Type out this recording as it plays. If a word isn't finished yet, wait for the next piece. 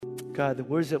God, the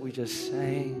words that we just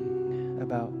sang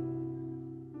about,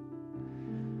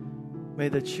 may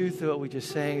the truth of what we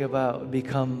just sang about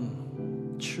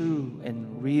become true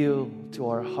and real to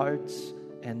our hearts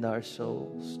and our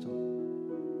souls.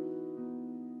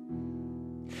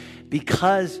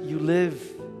 Because you live,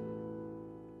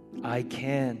 I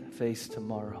can face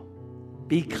tomorrow.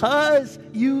 Because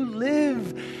you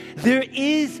live, there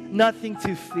is nothing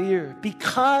to fear.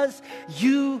 Because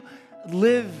you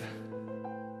live,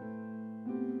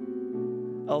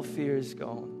 all fear is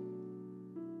gone.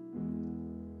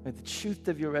 May the truth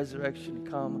of your resurrection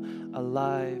come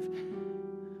alive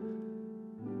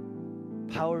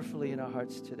powerfully in our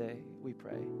hearts today, we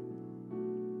pray.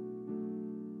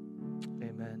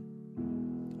 Amen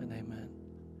and amen.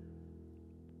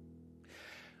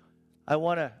 I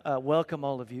want to welcome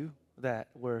all of you that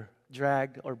were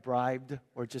dragged or bribed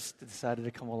or just decided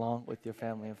to come along with your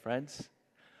family and friends.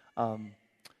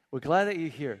 We're glad that you're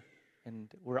here, and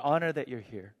we're honored that you're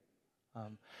here.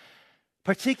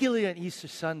 Particularly on Easter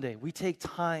Sunday, we take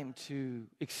time to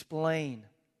explain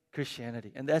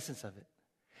Christianity and the essence of it.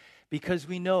 Because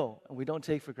we know, and we don't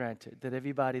take for granted, that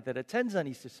everybody that attends on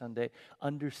Easter Sunday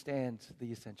understands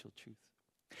the essential truth.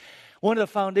 One of the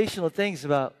foundational things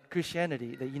about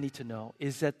Christianity that you need to know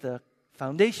is that the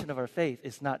foundation of our faith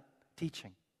is not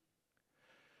teaching.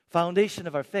 Foundation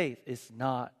of our faith is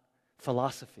not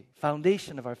philosophy.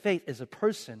 Foundation of our faith is a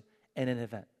person and an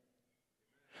event.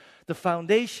 The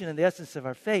foundation and the essence of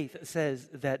our faith says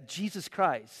that Jesus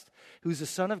Christ, who's the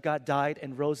Son of God, died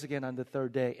and rose again on the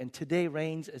third day, and today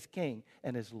reigns as King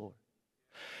and as Lord.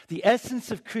 The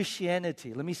essence of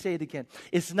Christianity, let me say it again,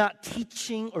 is not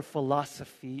teaching or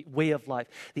philosophy, way of life.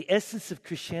 The essence of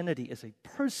Christianity is a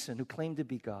person who claimed to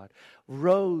be God,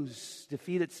 rose,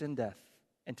 defeated sin, death,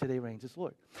 and today reigns as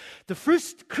Lord. The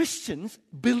first Christians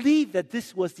believed that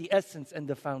this was the essence and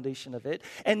the foundation of it,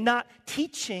 and not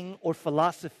teaching or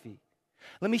philosophy.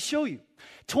 Let me show you.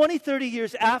 20, 30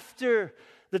 years after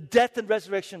the death and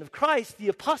resurrection of Christ, the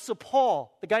Apostle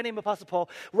Paul, the guy named Apostle Paul,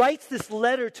 writes this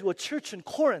letter to a church in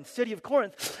Corinth, city of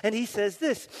Corinth, and he says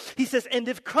this. He says, "And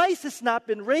if Christ has not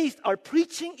been raised, our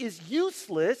preaching is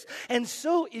useless, and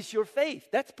so is your faith."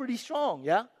 That's pretty strong,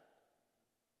 yeah?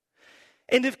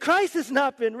 And if Christ has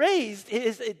not been raised,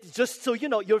 just so you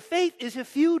know, your faith is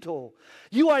futile.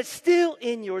 You are still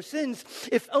in your sins.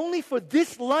 If only for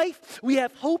this life we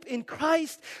have hope in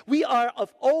Christ, we are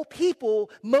of all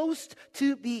people most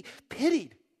to be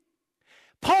pitied.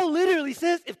 Paul literally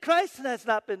says, if Christ has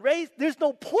not been raised, there's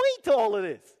no point to all of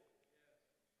this.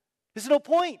 There's no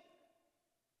point.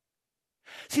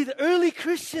 See, the early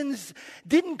Christians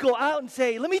didn't go out and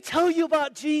say, let me tell you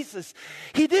about Jesus.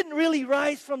 He didn't really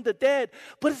rise from the dead.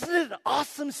 But isn't it an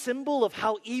awesome symbol of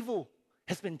how evil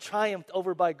has been triumphed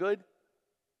over by good?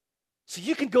 So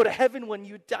you can go to heaven when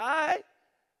you die.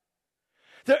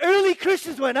 The early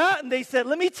Christians went out and they said,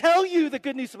 let me tell you the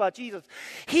good news about Jesus.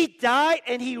 He died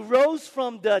and he rose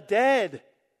from the dead.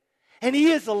 And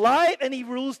he is alive and he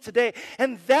rules today.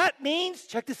 And that means,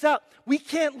 check this out, we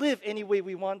can't live any way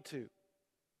we want to.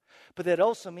 But that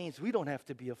also means we don't have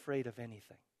to be afraid of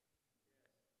anything.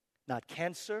 Not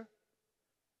cancer,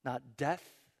 not death,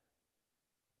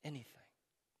 anything.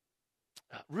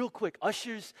 Real quick,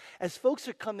 ushers, as folks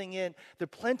are coming in, there are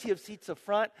plenty of seats up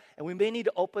front, and we may need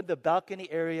to open the balcony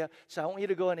area, so I want you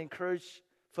to go and encourage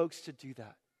folks to do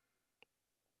that.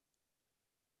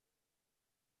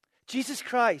 Jesus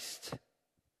Christ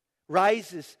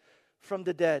rises from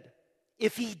the dead.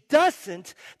 If he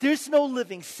doesn't, there's no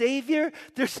living Savior,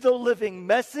 there's no living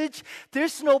message,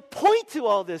 there's no point to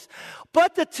all this.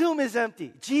 But the tomb is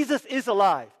empty. Jesus is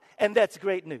alive, and that's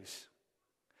great news.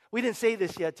 We didn't say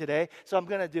this yet today, so I'm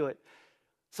going to do it.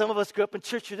 Some of us grew up in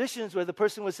church traditions where the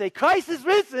person would say, Christ is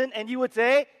risen, and you would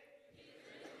say,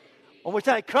 one more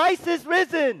time, Christ is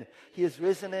risen. He is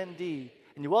risen indeed.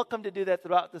 And you're welcome to do that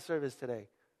throughout the service today.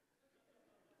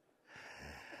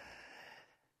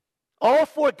 All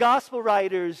four gospel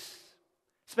writers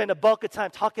spend a bulk of time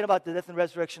talking about the death and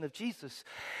resurrection of Jesus.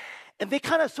 And they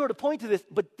kind of sort of point to this,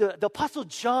 but the Apostle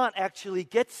John actually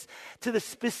gets to the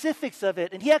specifics of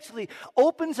it. And he actually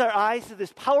opens our eyes to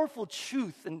this powerful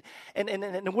truth. And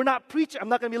we're not preaching. I'm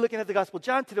not going to be looking at the Gospel of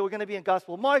John today. We're going to be in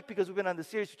Gospel of Mark because we've been on the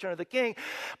series Return of the King.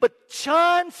 But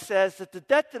John says that the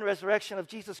death and resurrection of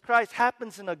Jesus Christ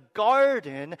happens in a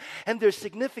garden. And there's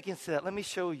significance to that. Let me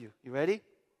show you. You ready?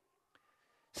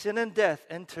 Sin and death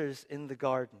enters in the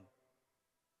garden.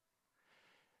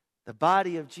 The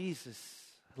body of Jesus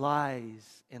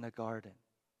lies in a garden.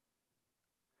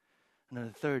 And on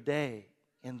the third day,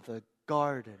 in the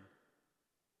garden,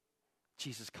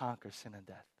 Jesus conquers sin and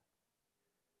death.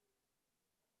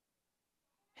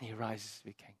 And he rises to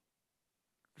be king.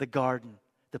 the garden,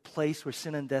 the place where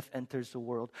sin and death enters the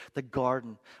world, the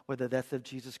garden where the death of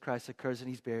Jesus Christ occurs and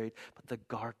he's buried, but the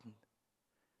garden,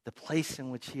 the place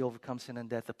in which he overcomes sin and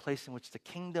death, the place in which the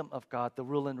kingdom of God, the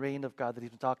rule and reign of God that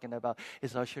he's been talking about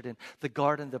is ushered in. The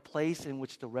garden, the place in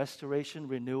which the restoration,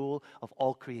 renewal of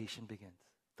all creation begins.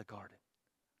 The garden.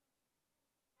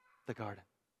 The garden.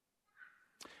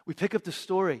 We pick up the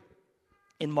story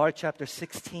in Mark chapter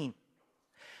 16.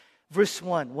 Verse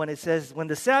 1, when it says, when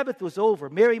the Sabbath was over,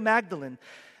 Mary Magdalene,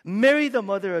 Mary the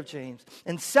mother of James,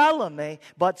 and Salome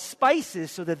bought spices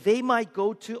so that they might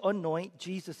go to anoint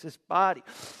Jesus' body.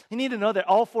 You need to know that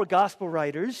all four gospel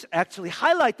writers actually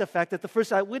highlight the fact that the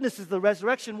first eyewitnesses of the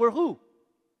resurrection were who?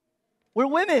 Were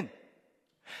women.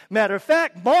 Matter of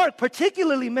fact, Mark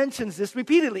particularly mentions this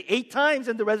repeatedly, 8 times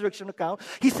in the resurrection account.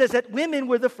 He says that women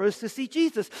were the first to see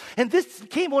Jesus. And this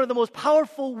became one of the most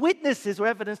powerful witnesses or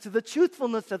evidence to the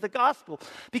truthfulness of the gospel.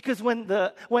 Because when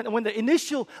the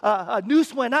initial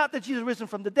news went out that Jesus was risen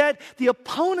from the dead, the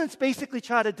opponents basically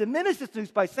tried to diminish this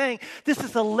news by saying, this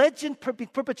is a legend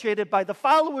perpetrated by the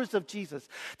followers of Jesus.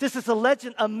 This is a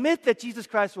legend, a myth that Jesus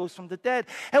Christ rose from the dead.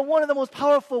 And one of the most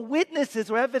powerful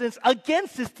witnesses or evidence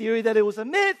against this theory that it was a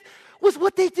myth was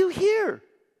what they do here.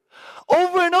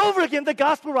 Over and over again, the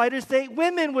gospel writers say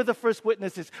women were the first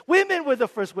witnesses. Women were the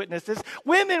first witnesses.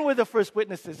 Women were the first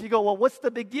witnesses. You go, well, what's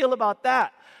the big deal about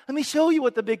that? Let me show you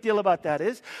what the big deal about that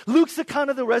is. Luke's account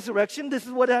of the resurrection, this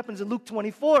is what happens in Luke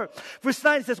 24. Verse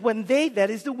 9 says, when they, that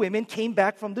is the women, came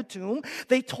back from the tomb,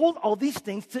 they told all these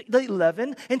things to the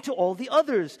 11 and to all the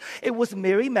others. It was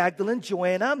Mary Magdalene,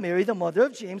 Joanna, Mary the mother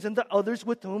of James, and the others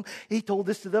with whom he told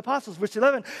this to the apostles. Verse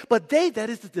 11, but they, that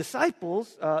is the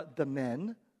disciples, the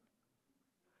men,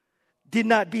 did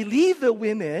not believe the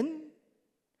women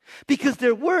because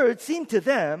their words seemed to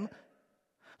them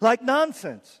like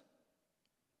nonsense.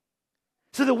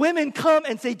 So the women come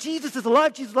and say, Jesus is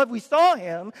alive, Jesus is alive, we saw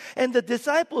him. And the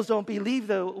disciples don't believe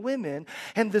the women.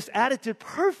 And this attitude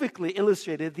perfectly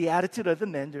illustrated the attitude of the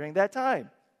men during that time.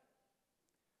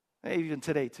 Maybe even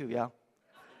today too, yeah?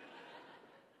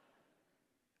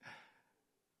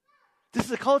 This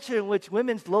is a culture in which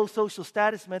women's low social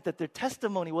status meant that their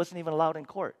testimony wasn't even allowed in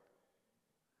court.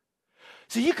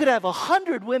 So you could have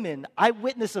 100 women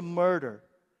eyewitness a murder,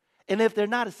 and if they're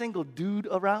not a single dude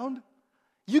around,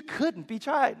 you couldn't be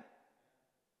tried.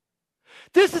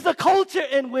 This is a culture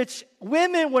in which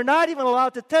women were not even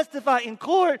allowed to testify in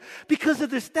court because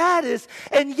of their status.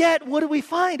 And yet, what do we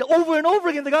find? Over and over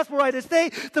again, the gospel writers say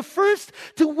the first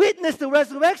to witness the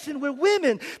resurrection were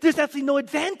women. There's absolutely no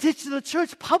advantage to the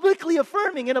church publicly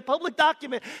affirming in a public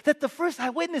document that the first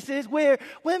eyewitnesses were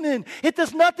women. It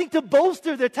does nothing to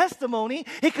bolster their testimony.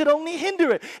 It could only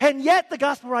hinder it. And yet, the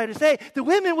gospel writers say the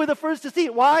women were the first to see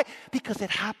it. Why? Because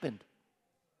it happened.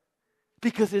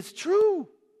 Because it's true.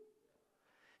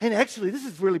 And actually, this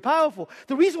is really powerful.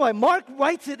 The reason why Mark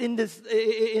writes it in this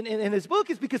in his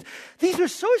book is because these are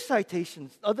source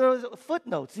citations, other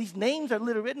footnotes. These names are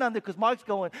literally written on there because Mark's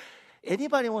going,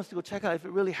 anybody wants to go check out if it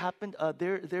really happened,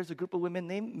 there's a group of women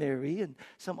named Mary and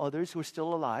some others who are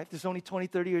still alive. This is only 20,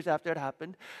 30 years after it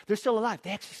happened. They're still alive.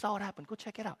 They actually saw it happen. Go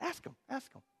check it out. Ask them.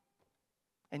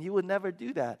 And you would never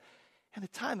do that. And the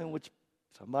time in which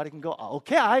somebody can go,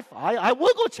 okay, I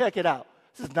will go check it out.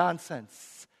 This is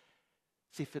nonsense.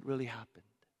 See if it really happened.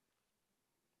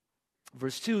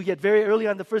 Verse 2, yet very early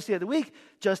on the first day of the week,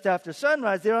 just after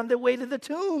sunrise, they're on their way to the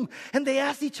tomb. And they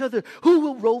asked each other, who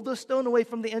will roll the stone away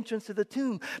from the entrance to the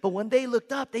tomb? But when they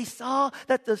looked up, they saw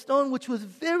that the stone, which was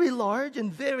very large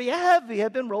and very heavy,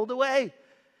 had been rolled away.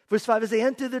 Verse 5, as they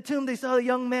entered the tomb, they saw a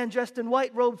young man dressed in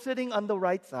white robes sitting on the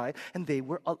right side, and they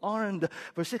were alarmed.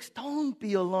 Verse 6, don't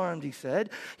be alarmed, he said.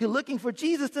 You're looking for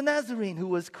Jesus the Nazarene who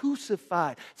was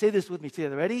crucified. Say this with me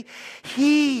together. Ready?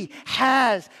 He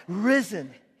has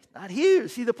risen. He's not here.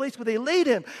 See the place where they laid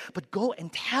him. But go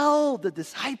and tell the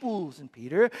disciples and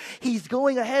Peter, he's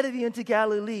going ahead of you into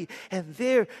Galilee, and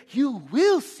there you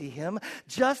will see him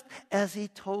just as he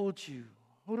told you.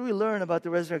 What do we learn about the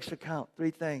resurrection account?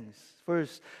 3 things.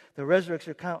 First, the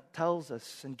resurrection account tells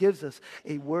us and gives us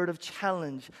a word of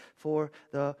challenge for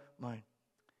the mind.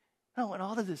 Now, when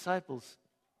all the disciples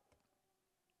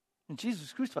and Jesus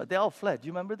was crucified, they all fled. Do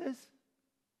you remember this?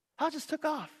 How just took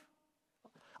off.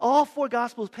 All 4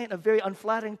 Gospels paint a very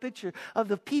unflattering picture of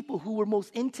the people who were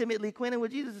most intimately acquainted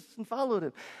with Jesus and followed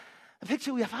him. A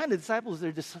picture we find the disciples,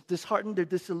 they're disheartened, they're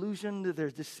disillusioned, they're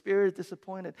dispirited,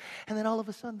 disappointed. And then all of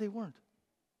a sudden, they weren't.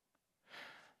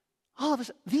 All of a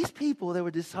sudden, these people that were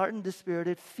disheartened,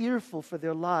 dispirited, fearful for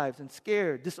their lives and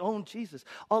scared, disowned Jesus,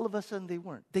 all of a sudden they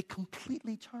weren't. They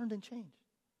completely turned and changed.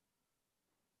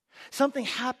 Something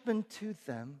happened to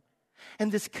them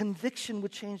And this conviction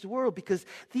would change the world because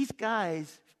these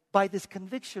guys, by this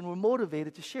conviction, were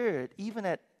motivated to share it, even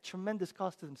at tremendous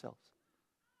cost to themselves.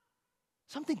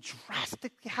 Something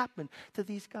drastically happened to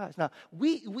these guys. Now,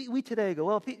 we today go,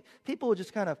 well, people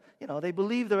just kind of, they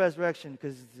believe the resurrection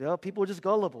because people are just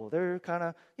gullible. They're kind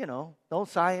of, no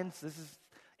science. This is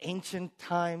ancient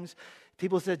times.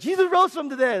 People said, Jesus rose from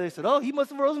the dead. They said, oh, he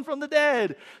must have risen from the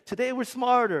dead. Today we're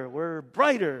smarter. We're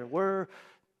brighter. We're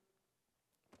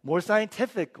more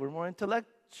scientific. We're more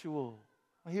intellectual.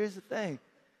 Well, here's the thing.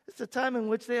 It's a time in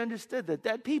which they understood that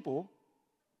dead people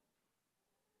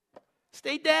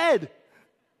stay dead.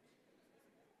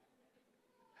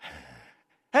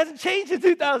 Hasn't changed in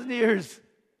 2,000 years.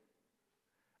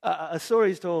 A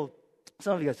story is told,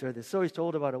 some of you guys heard this, story is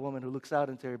told about a woman who looks out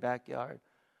into her backyard.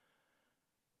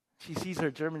 She sees her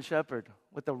German Shepherd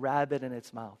with a rabbit in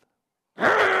its mouth.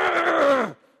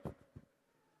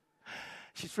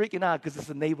 She's freaking out because it's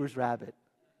the neighbor's rabbit.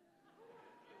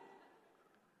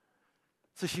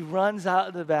 So she runs out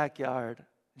of the backyard.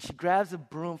 And she grabs a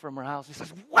broom from her house. She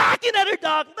starts whacking at her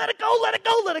dog. Let it go, let it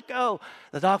go, let it go.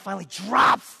 The dog finally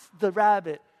drops the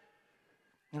rabbit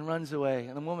and runs away.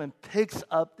 And the woman picks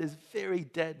up this very,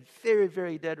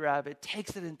 very dead rabbit,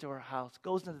 takes it into her house,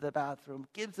 goes into the bathroom,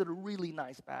 gives it a really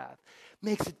nice bath,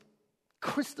 makes it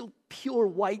crystal pure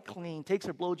white clean, takes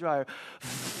her blow dryer,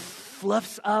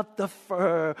 fluffs up the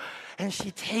fur, and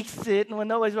she takes it, and when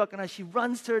nobody's walking out, she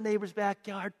runs to her neighbor's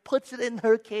backyard, puts it in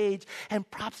her cage, and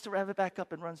props the rabbit back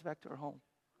up and runs back to her home.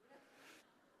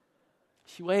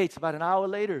 She waits. About an hour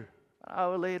later,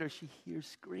 she hears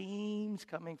screams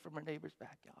coming from her neighbor's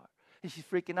backyard. And she's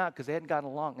freaking out because they hadn't gotten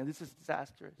along, and this is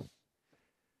disastrous.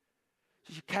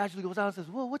 So she casually goes out and says,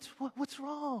 whoa, what's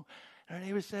wrong? And her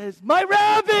neighbor says, my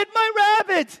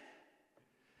rabbit!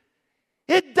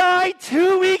 It died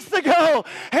 2 weeks ago,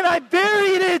 and I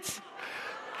buried it.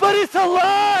 But it's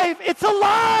alive! It's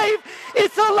alive!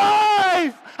 It's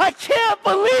alive! I can't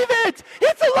believe it!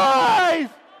 It's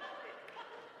alive!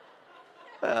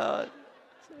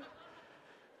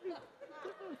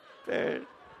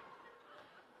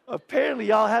 Apparently,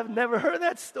 y'all have never heard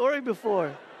that story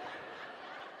before.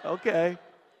 Okay.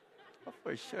 Well,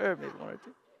 for sure, maybe one or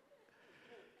two.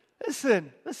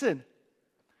 Listen.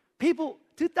 People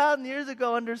 2,000 years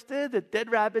ago understood that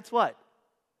dead rabbits what?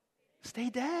 Stay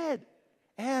dead.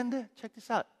 And check this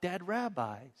out, dead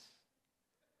rabbis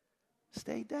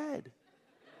stay dead.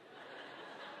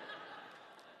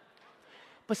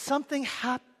 But something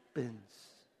happens.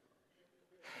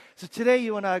 So today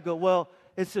you and I go, well,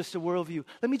 it's just a worldview.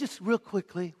 Let me just real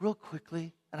quickly,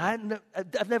 and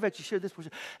I've never actually shared this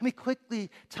before. Let me quickly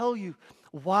tell you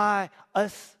why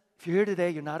us, if you're here today,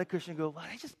 you're not a Christian, go, well,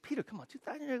 Peter, come on,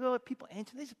 2,000 years ago, people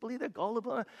ancient, they just believe they're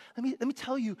gullible. Let me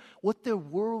tell you what their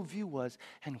worldview was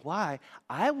and why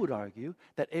I would argue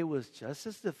that it was just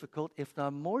as difficult, if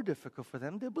not more difficult, for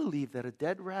them to believe that a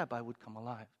dead rabbi would come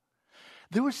alive.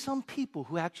 There were some people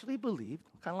who actually believed,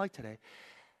 kind of like today,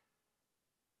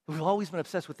 we've always been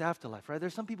obsessed with the afterlife, right?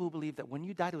 There's some people who believe that when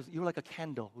you died, you were like a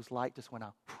candle whose light just went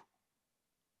out.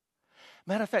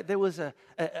 Matter of fact, there was a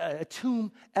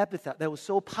tomb epitaph that was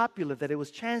so popular that it was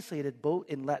translated both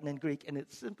in Latin and Greek, and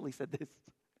it simply said this.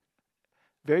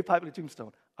 Very popular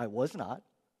tombstone. I was not,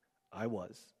 I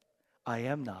was, I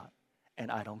am not,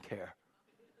 and I don't care.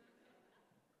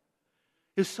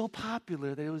 It was so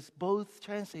popular that it was both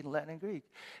translated in Latin and Greek.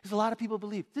 There's a lot of people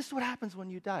believe this is what happens when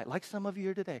you die. Like some of you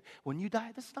here today. When you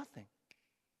die, there's nothing.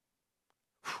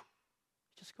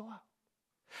 Just go out.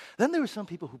 Then there were some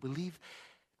people who believed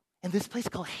in this place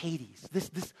called Hades,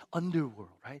 this underworld,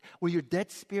 right? Where your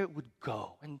dead spirit would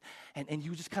go. And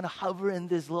you just kind of hover in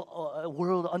this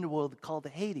little underworld called the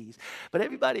Hades. But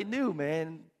everybody knew,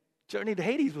 man, journey to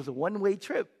Hades was a one-way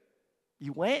trip.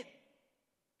 You went,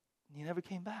 and you never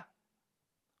came back.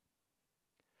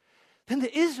 Then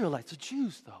the Israelites, the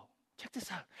Jews, though, check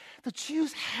this out. The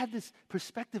Jews had this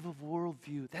perspective of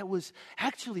worldview that was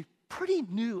actually pretty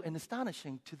new and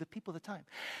astonishing to the people of the time.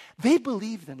 They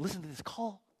believed in, listen to this,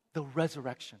 called the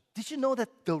resurrection. Did you know that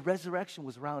the resurrection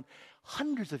was around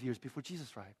hundreds of years before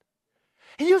Jesus arrived?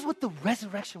 And here's what the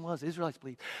resurrection was, the Israelites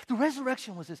believed. The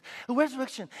resurrection was this. The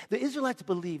resurrection, the Israelites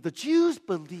believed, the Jews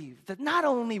believed that not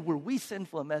only were we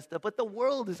sinful and messed up, but the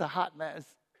world is a hot mess.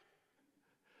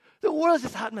 The world is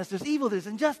just a hot mess. There's evil, there's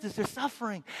injustice, there's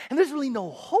suffering. And there's really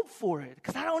no hope for it.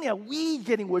 Because not only are we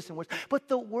getting worse and worse, but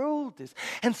the world is.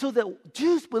 And so the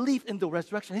Jews believed in the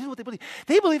resurrection. Here's what they believed.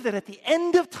 They believed that at the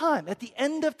end of time,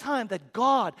 that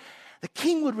God, the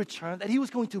King, would return, that he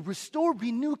was going to restore,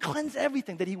 renew, cleanse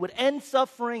everything, that he would end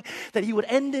suffering, that he would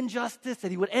end injustice, that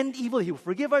he would end evil, that he would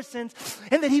forgive our sins,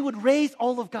 and that he would raise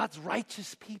all of God's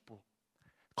righteous people.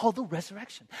 called the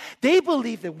resurrection. They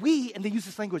believe that we, and they use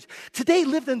this language, today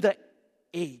lived in the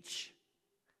age.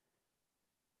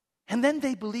 And then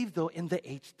they believe, though, in the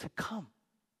age to come.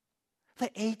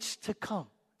 The age to come.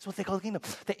 That's what they call the kingdom.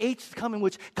 The age to come in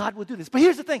which God will do this. But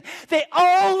here's the thing. They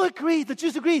all agreed, the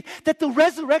Jews agreed, that the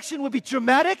resurrection would be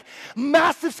dramatic,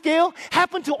 massive scale,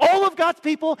 happen to all of God's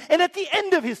people, and at the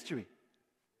end of history.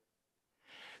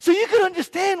 So you could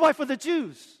understand why for the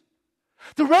Jews,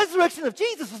 the resurrection of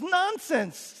Jesus was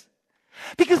nonsense.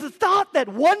 Because the thought that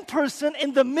one person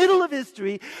in the middle of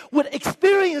history would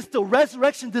experience the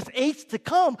resurrection, this age to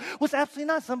come, was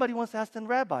absolutely not. Somebody once asked the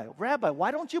rabbi,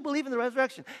 why don't you believe in the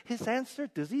resurrection? His answer,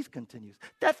 disease continues,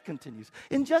 death continues,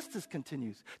 injustice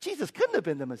continues. Jesus couldn't have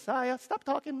been the Messiah. Stop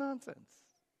talking nonsense.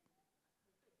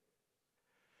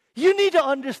 You need to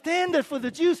understand that for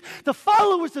the Jews, the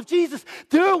followers of Jesus,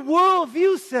 their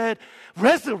worldview said,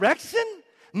 resurrection?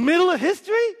 Middle of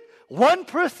history? One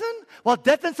person while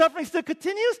death and suffering still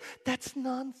continues? That's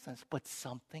nonsense. But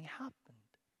something happened.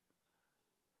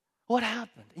 What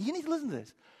happened? And you need to listen to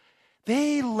this.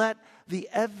 They let the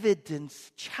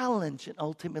evidence challenge and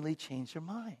ultimately change their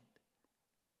mind.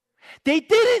 They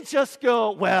didn't just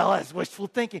go, well, that's wishful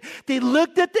thinking. They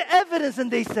looked at the evidence and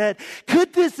they said,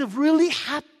 could this have really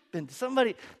happened?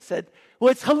 Somebody said,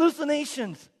 well, it's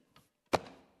hallucinations.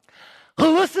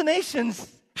 Hallucinations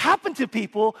happen to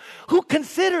people who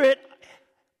consider it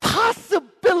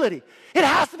possibility. It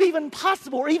has to be even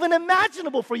possible or even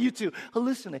imaginable for you to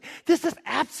hallucinate. This is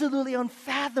absolutely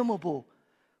unfathomable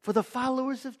for the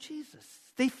followers of Jesus.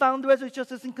 They found the resurrection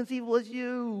just as inconceivable as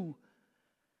you.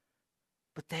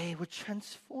 But they were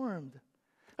transformed.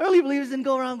 Early believers didn't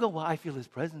go around and go, well, I feel his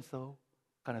presence though.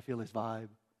 Kind of feel his vibe.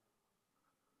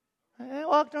 They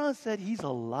walked around and said, he's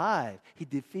alive. He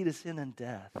defeated sin and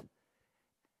death.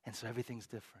 And so everything's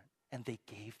different. And they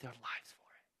gave their lives for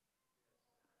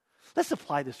it. Let's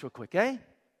apply this real quick, eh?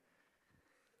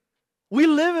 We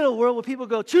live in a world where people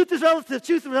go, truth is relative,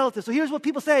 truth is relative. So here's what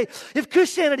people say. If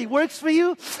Christianity works for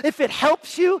you, if it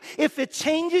helps you, if it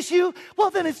changes you, well,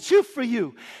 then it's true for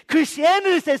you.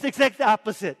 Christianity says the exact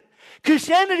opposite.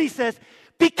 Christianity says,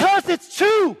 because it's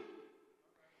true,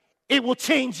 it will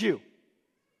change you.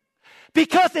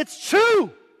 Because it's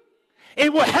true,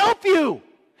 it will help you.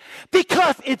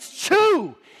 Because it's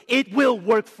true, it will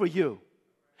work for you.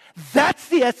 That's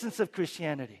the essence of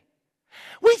Christianity.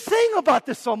 We sang about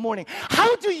this all morning.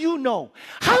 How do you know?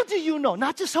 How do you know?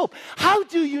 Not just hope. How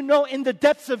do you know in the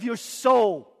depths of your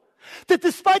soul that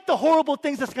despite the horrible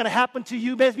things that's going to happen to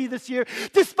you maybe this year,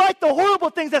 despite the horrible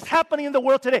things that's happening in the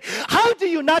world today, how do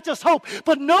you not just hope,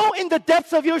 but know in the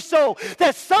depths of your soul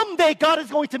that someday God is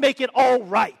going to make it all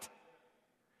right?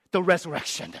 The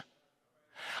resurrection.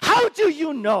 How do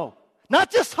you know? Not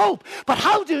just hope, but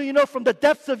how do you know from the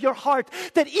depths of your heart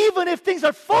that even if things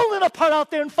are falling apart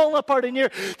out there and falling apart in here,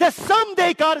 that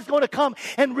someday God is going to come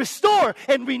and restore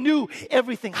and renew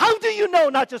everything? How do you know?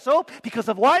 Not just hope, because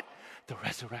of what? The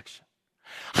resurrection.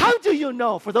 How do you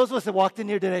know? For those of us that walked in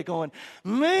here today going,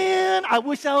 man, I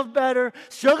wish I was better,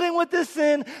 struggling with this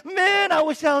sin. Man, I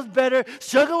wish I was better,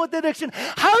 struggling with addiction.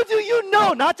 How do you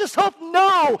know? Not just hope,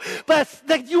 no, but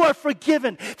that you are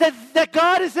forgiven, that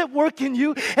God is at work in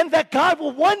you, and that God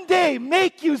will one day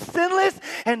make you sinless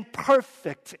and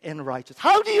perfect and righteous.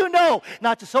 How do you know?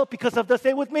 Not just hope, because of the,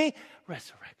 say with me,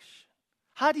 resurrection.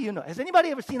 How do you know? Has anybody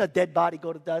ever seen a dead body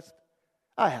go to dust?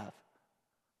 I have.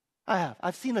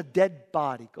 I've seen a dead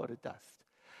body go to dust.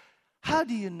 How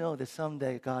do you know that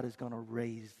someday God is going to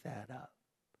raise that up?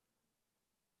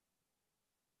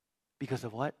 Because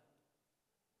of what?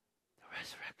 The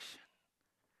resurrection.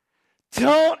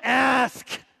 Don't ask.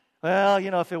 Well,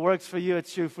 if it works for you,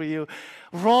 it's true for you.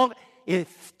 Wrong.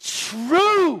 It's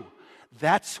true.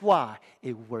 That's why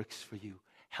it works for you,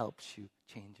 helps you,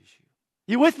 changes you.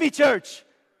 You with me, church?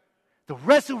 The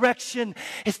resurrection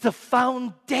is the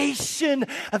foundation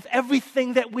of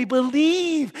everything that we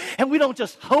believe. And we don't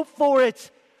just hope for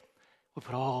it. We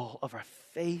put all of our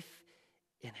faith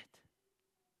in it.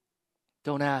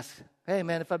 Don't ask, hey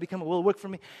man, if I become, will it work for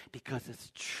me? Because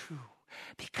it's true.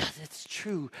 Because it's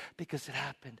true. Because it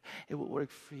happened. It will work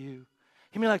for you.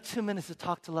 Give me 2 minutes to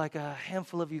talk to a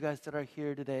handful of you guys that are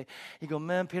here today. You go,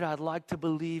 man, Peter, I'd like to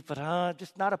believe, but I'm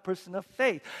just not a person of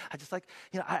faith.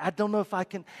 I don't know if I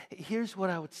can. Here's what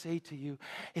I would say to you.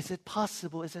 Is it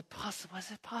possible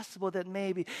that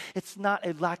maybe it's not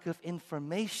a lack of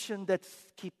information that's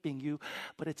keeping you,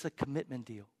 but it's a commitment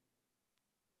deal?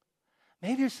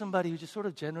 Maybe you're somebody who just sort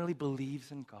of generally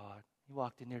believes in God. You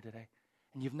walked in here today,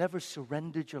 and you've never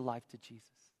surrendered your life to Jesus.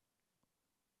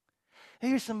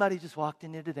 Maybe somebody just walked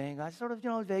in here today and I sort of,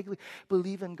 vaguely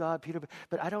believe in God, Peter,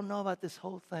 but I don't know about this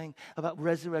whole thing about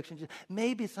resurrection.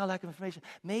 Maybe it's not lack of information.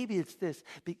 Maybe it's this.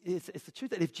 It's the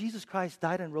truth that if Jesus Christ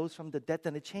died and rose from the dead,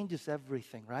 then it changes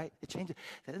everything, right? It changes.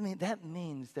 That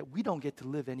means that we don't get to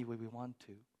live any way we want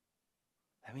to.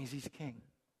 That means he's king.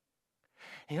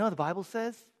 And you know what the Bible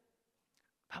says?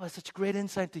 The Bible has such great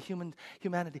insight to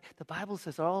humanity. The Bible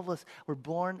says all of us were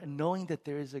born knowing that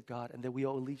there is a God and that we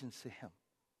owe allegiance to him.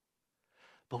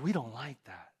 But we don't like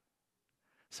that.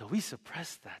 So we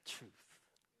suppress that truth.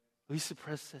 We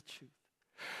suppress that truth.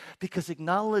 Because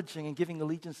acknowledging and giving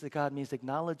allegiance to God means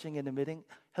acknowledging and admitting,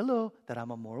 hello, that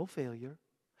I'm a moral failure.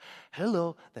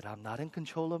 Hello, that I'm not in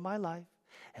control of my life.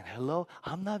 And hello,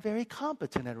 I'm not very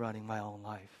competent at running my own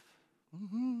life.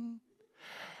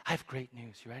 I have great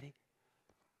news. You ready?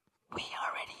 We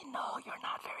already know you're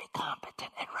not very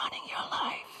competent at running your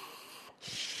life.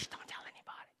 Shh, don't tell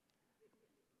anybody.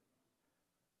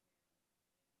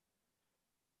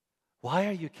 Why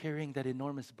are you carrying that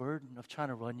enormous burden of trying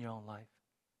to run your own life?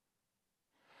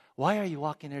 Why are you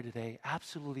walking here today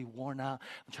absolutely worn out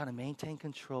and trying to maintain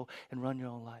control and run your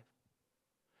own life?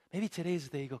 Maybe today's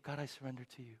the day you go, God, I surrender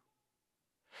to you.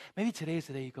 Maybe today's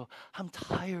the day you go, I'm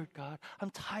tired, God. I'm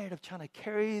tired of trying to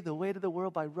carry the weight of the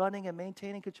world by running and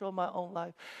maintaining control of my own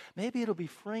life. Maybe it'll be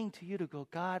freeing to you to go,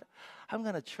 God, I'm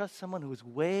going to trust someone who is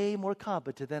way more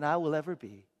competent than I will ever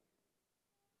be.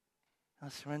 I'll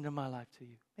surrender my life to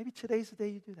you. Maybe today's the day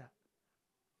you do that.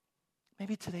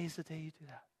 Maybe today's the day you do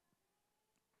that.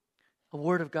 A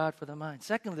word of God for the mind.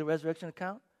 Secondly, the resurrection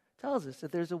account tells us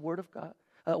that there's a word of God,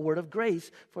 a word of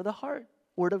grace for the heart.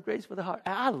 Word of grace for the heart.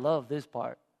 I love this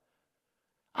part.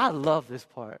 I love this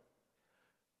part.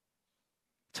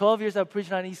 12 years I've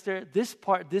preached on Easter. This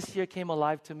part this year came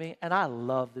alive to me, and I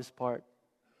love this part.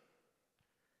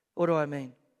 What do I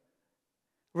mean?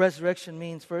 Resurrection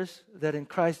means, first, that in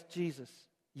Christ Jesus,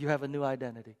 you have a new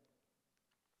identity.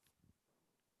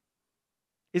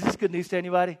 Is this good news to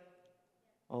anybody?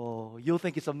 Oh, you'll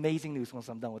think it's amazing news once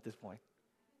I'm done with this point.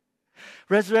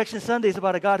 Resurrection Sunday is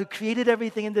about a God who created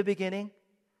everything in the beginning,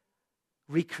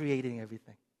 recreating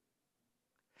everything.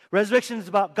 Resurrection is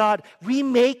about God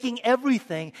remaking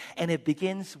everything, and it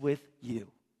begins with you.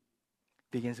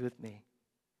 It begins with me.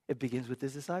 It begins with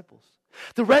his disciples.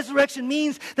 The resurrection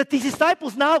means that these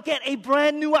disciples now get a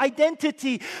brand new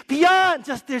identity beyond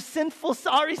just their sinful,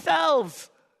 sorry selves.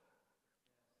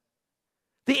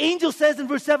 The angel says in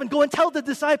verse 7, go and tell the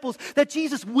disciples that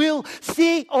Jesus will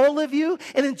see all of you.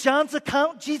 And in John's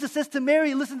account, Jesus says to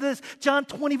Mary, listen to this, John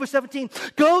 20, verse 17,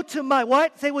 go to my,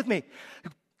 what? Say it with me.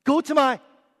 Go to my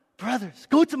brothers.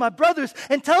 Go to my brothers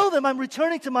and tell them I'm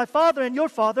returning to my Father and your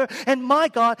Father and my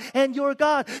God and your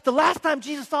God. The last time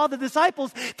Jesus saw the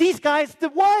disciples, these guys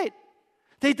did what?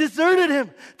 They deserted him.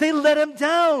 They let him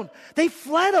down. They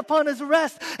fled upon his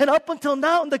arrest. And up until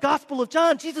now in the Gospel of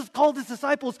John, Jesus called his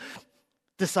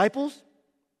disciples,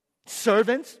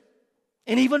 servants,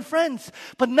 and even friends.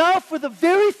 But now for the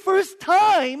very first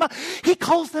time, he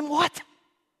calls them what?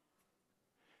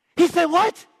 He said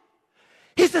what?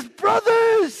 He says,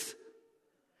 brothers.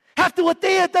 After what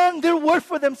they had done, their word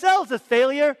for themselves as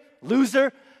failure,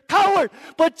 loser, coward.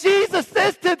 But Jesus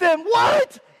says to them,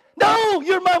 what? No,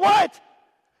 you're my what?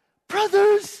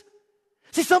 Brothers.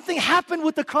 See, something happened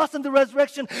with the cross and the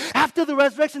resurrection. After the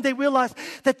resurrection, they realized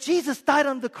that Jesus died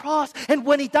on the cross. And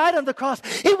when he died on the cross,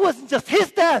 it wasn't just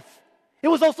his death. It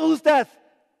was also whose death?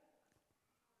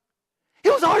 It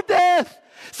was our death.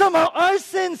 Somehow our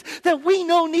sins that we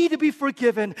know need to be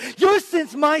forgiven. Your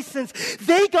sins, my sins,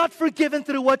 they got forgiven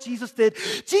through what Jesus did.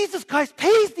 Jesus Christ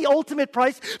pays the ultimate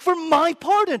price for my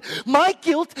pardon. My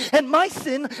guilt and my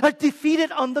sin are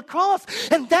defeated on the cross.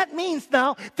 And that means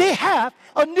now they have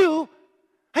a new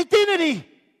identity.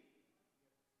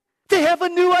 They have a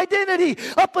new identity.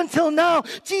 Up until now,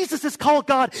 Jesus is called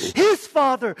God his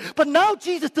Father. But now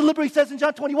Jesus deliberately says in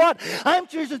John 21, I'm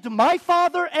chosen to my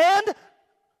Father and,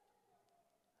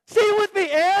 say it with me,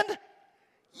 and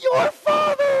your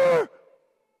Father.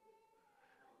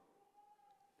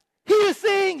 He is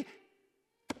saying,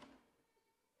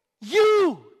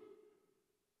 you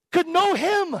could know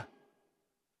him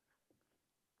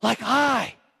like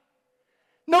I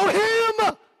know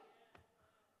him.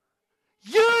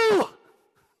 You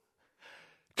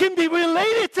can be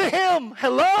related to him.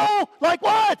 Hello? Like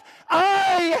what?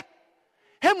 I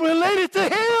am related to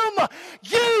him.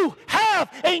 You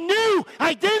have a new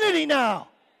identity now.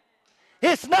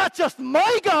 It's not just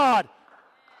my God.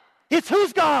 It's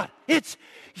whose God? It's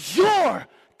your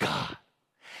God.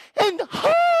 And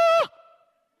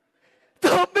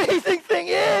the amazing thing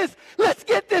is, let's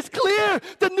get this clear.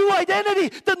 The new identity,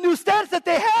 the new status that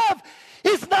they have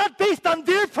is not based on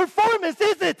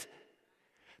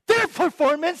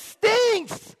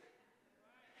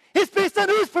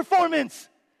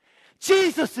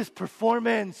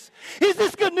performance. Is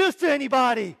this good news to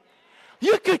anybody?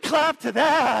 You could clap to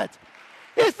that.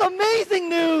 It's amazing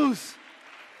news.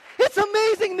 It's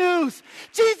amazing news.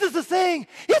 Jesus is saying,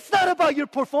 it's not about your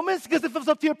performance, because if it was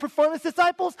up to your performance,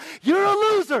 disciples, you're a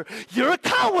loser. You're a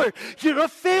coward. You're a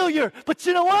failure. But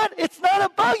you know what? It's not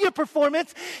about your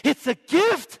performance. It's a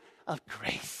gift of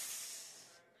grace.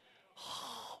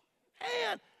 Oh,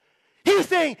 man. He's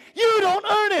saying, you don't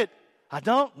earn it. I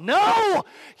don't know.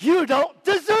 You don't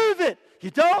deserve it. You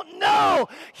don't know.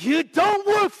 You don't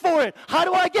work for it. How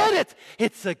do I get it?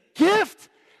 It's a gift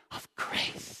of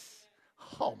grace.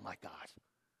 Oh my God.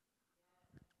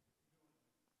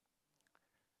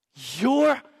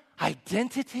 Your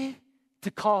identity to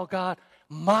call God,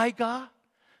 my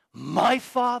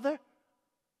Father,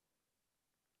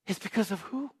 is because of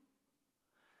who?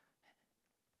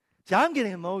 See, I'm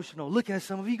getting emotional looking at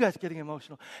some of you guys getting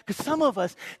emotional. Because some of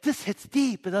us, this hits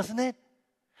deep, doesn't it?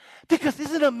 Because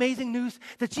isn't it amazing news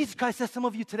that Jesus Christ says, some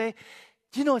of you today,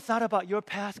 do you know it's not about your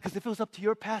past? Because if it was up to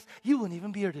your past, you wouldn't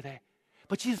even be here today.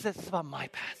 But Jesus says it's about my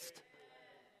past.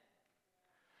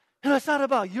 You know, it's not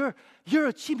about your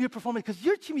achievement, your performance, because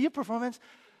your achievement, your performance,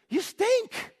 you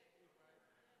stink.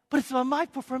 But it's about my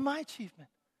performance, my achievement.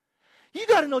 You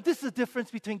got to know this is the difference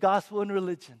between gospel and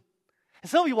religion. And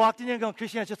some of you walked in here and going,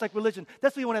 Christianity is just like religion.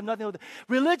 That's what you want to have nothing to do with.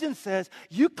 Religion says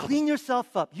you clean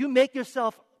yourself up, you make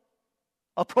yourself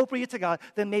appropriate to God,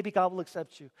 then maybe God will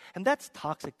accept you. And that's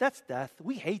toxic. That's death.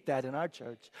 We hate that in our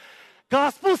church.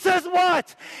 Gospel says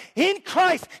what? In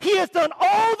Christ, He has done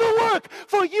all the work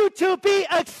for you to be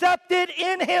accepted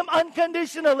in Him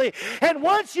unconditionally. And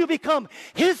once you become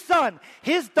His son,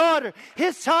 His daughter,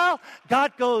 His child,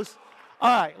 God goes, all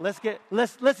right,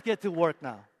 let's get to work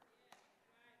now.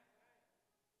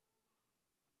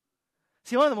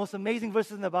 See, one of the most amazing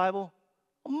verses in the Bible,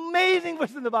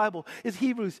 is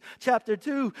Hebrews chapter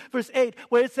 2, verse 8,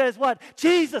 where it says what?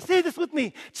 Jesus, say this with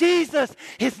me. Jesus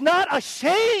is not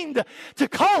ashamed to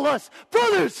call us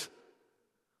brothers.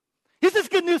 Is this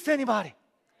good news to anybody?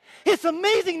 It's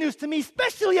amazing news to me,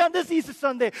 especially on this Easter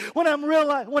Sunday, when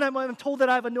I'm told that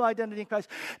I have a new identity in Christ.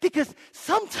 Because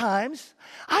sometimes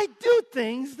I do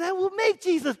things that will make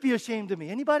Jesus be ashamed of me.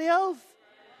 Anybody else?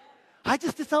 I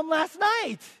just did something last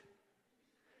night.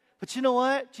 But you know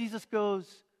what? Jesus goes,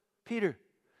 Peter,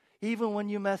 even when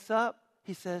you mess up,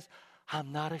 He says,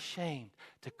 I'm not ashamed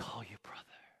to call you brother.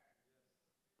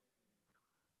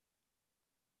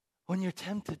 When you're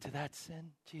tempted to that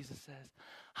sin, Jesus says,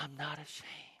 I'm not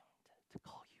ashamed to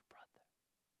call you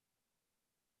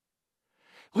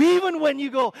brother. Even when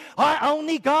you go, I don't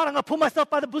need God, I'm going to pull myself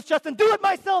by the bootstraps and do it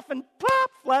myself, and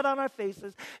plop, flat on our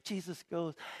faces, Jesus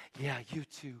goes, yeah, you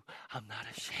too, I'm not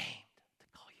ashamed.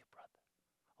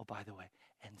 Oh, by the way,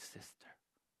 and sisters.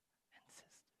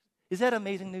 Is that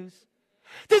amazing news?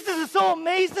 This is so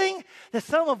amazing that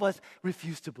some of us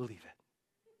refuse to believe it.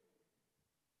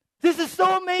 This is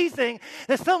so amazing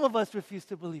that some of us refuse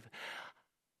to believe it.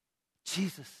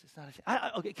 Jesus is not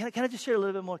ashamed. Okay, can I just share a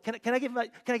little bit more? Can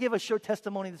I give a short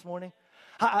testimony this morning?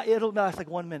 It'll last like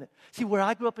 1 minute. See, where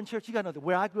I grew up in church, you got to know that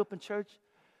where I grew up in church,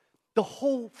 the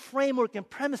whole framework and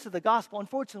premise of the gospel,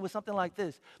 unfortunately, was something like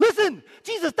this. Listen,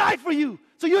 Jesus died for you,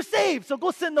 so you're saved, so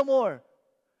go sin no more.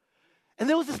 And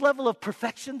there was this level of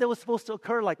perfection that was supposed to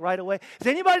occur like right away. Does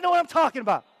anybody know what I'm talking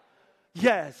about?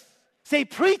 Yes. Say,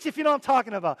 preach if you know what I'm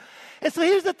talking about. And so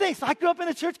here's the thing. So I grew up in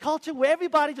a church culture where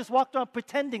everybody just walked around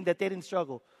pretending that they didn't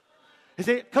struggle. They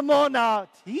say, come on now,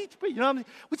 teach, you know what I mean?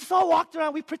 We just all walked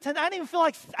around, we pretend. I didn't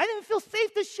even feel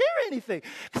safe to share anything.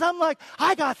 Because I'm like,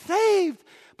 I got saved,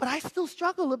 but I still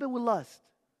struggle a little bit with lust.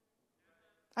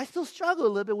 I still struggle a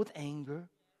little bit with anger.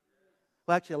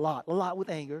 Well, actually a lot with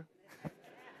anger.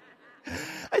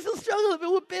 I still struggle a little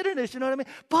bit with bitterness, you know what I mean?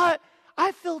 But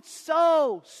I felt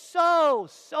so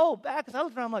bad because I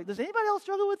looked around, I'm like, does anybody else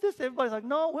struggle with this? Everybody's like,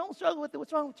 no, we don't struggle with it.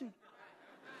 What's wrong with you?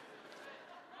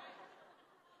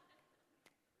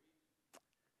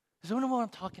 Does anyone know what I'm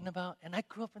talking about? And I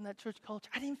grew up in that church culture.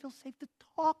 I didn't feel safe to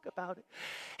talk about it.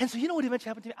 And so you know what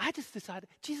eventually happened to me? I just decided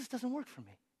Jesus doesn't work for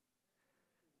me.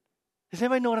 Does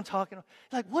anybody know what I'm talking about?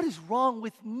 Like, what is wrong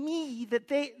with me that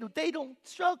they don't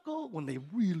struggle when they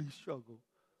really struggle?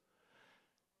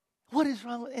 What is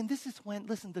wrong with, and this is when,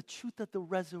 listen, the truth of the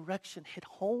resurrection hit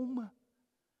home.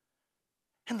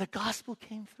 And the gospel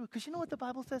came through. Because you know what the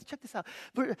Bible says? Check this out.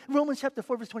 Romans chapter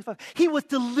 4, verse 25. He was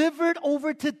delivered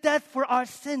over to death for our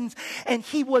sins. And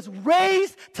He was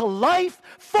raised to life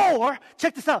for,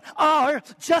 check this out, our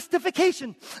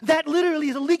justification. That literally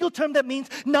is a legal term that means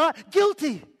not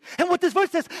guilty. And what this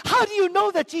verse says, how do you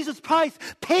know that Jesus Christ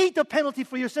paid the penalty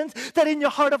for your sins? That in your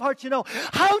heart of hearts you know.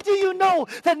 How do you know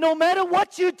that no matter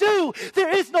what you do,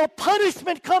 there is no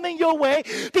punishment coming your way?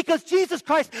 Because Jesus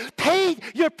Christ paid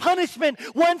your punishment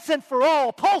once and for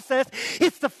all. Paul says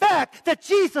it's the fact that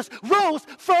Jesus rose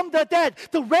from the dead.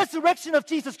 The resurrection of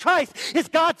Jesus Christ is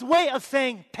God's way of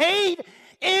saying paid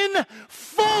in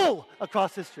full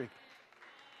across history.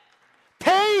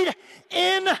 Paid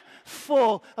in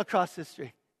full across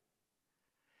history.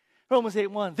 Romans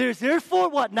 8:1. There's therefore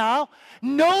what now?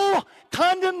 No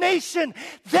condemnation.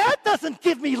 That doesn't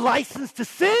give me license to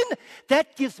sin.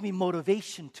 That gives me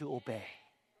motivation to obey.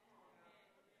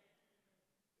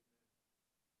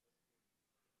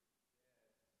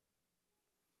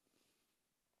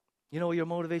 You know what your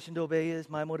motivation to obey is?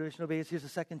 My motivation to obey is, here's the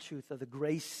second truth of the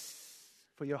grace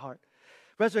for your heart.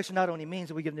 Resurrection not only means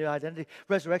that we get a new identity,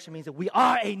 resurrection means that we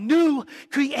are a new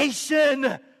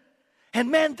creation. And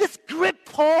man, this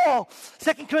gripped Paul.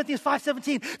 2 Corinthians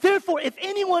 5:17. Therefore, if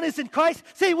anyone is in Christ,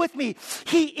 say it with me,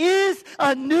 he is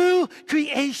a new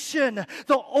creation.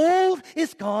 The old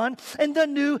is gone and the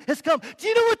new has come. Do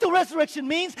you know what the resurrection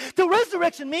means? The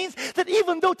resurrection means that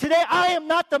even though today I am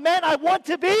not the man I want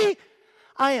to be,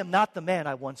 I am not the man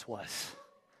I once was.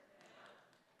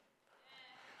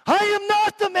 I am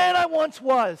not the man I once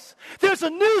was. There's a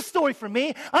new story for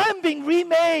me. I'm being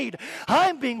remade.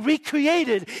 I'm being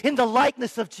recreated in the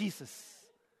likeness of Jesus.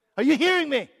 Are you hearing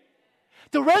me?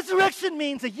 The resurrection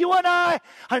means that you and I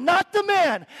are not the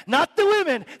man, not the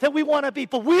women that we want to be.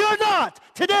 But we are not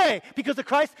today, because of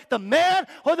Christ, the man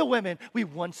or the women we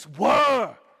once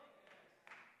were.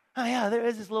 Oh yeah, there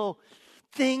is this little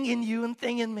thing in you and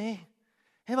thing in me.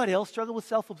 Anybody else struggle with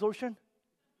self-absorption?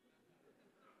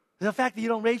 The fact that you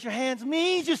don't raise your hands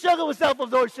means you struggle with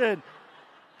self-absorption.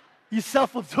 You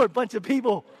self-absorbed bunch of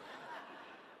people.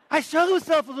 I struggle with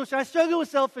self-absorption. I struggle with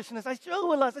selfishness. I struggle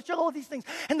with lust. I struggle with these things.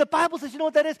 And the Bible says, you know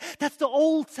what that is? That's the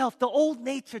old self, the old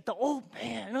nature, the old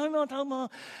man. You know what I'm talking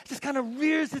about? It just kind of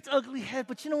rears its ugly head.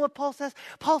 But you know what Paul says?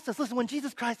 Paul says, listen, when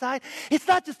Jesus Christ died, it's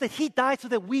not just that he died so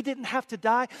that we didn't have to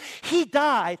die. He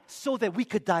died so that we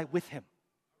could die with him.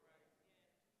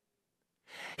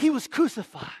 He was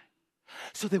crucified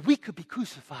so that we could be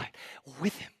crucified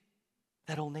with him.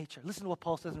 That old nature. Listen to what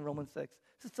Paul says in Romans 6.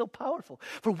 This is so powerful.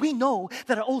 For we know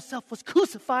that our old self was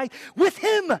crucified with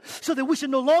him so that we should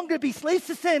no longer be slaves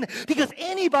to sin, because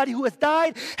anybody who has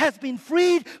died has been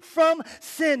freed from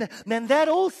sin. Man, that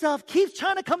old self keeps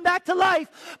trying to come back to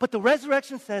life, but the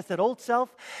resurrection says that old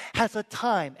self has a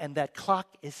time and that clock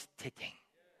is ticking.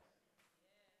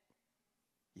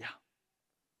 Yeah.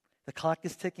 The clock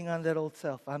is ticking on that old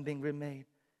self. I'm being remade.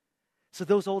 So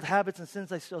those old habits and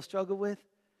sins I still struggle with,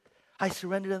 I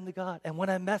surrender them to God. And when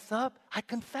I mess up, I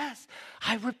confess.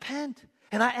 I repent.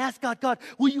 And I ask God, God,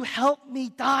 will you help me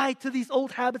die to these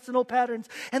old habits and old patterns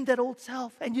and that old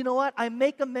self? And you know what? I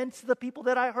make amends to the people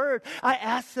that I hurt. I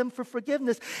ask them for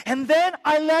forgiveness. And then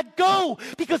I let go,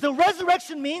 because the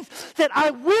resurrection means that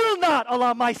I will not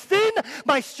allow my sin,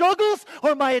 my struggles,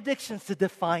 or my addictions to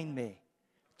define me.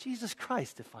 Jesus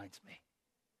Christ defines me.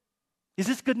 Is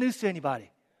this good news to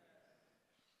anybody?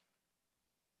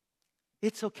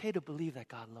 It's okay to believe that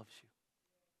God loves you.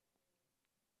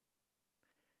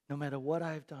 No matter what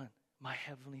I've done, my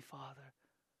Heavenly Father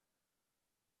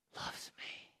loves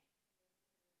me.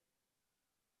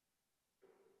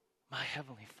 My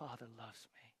Heavenly Father loves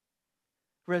me.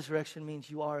 Resurrection means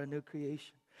you are a new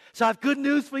creation. So I have good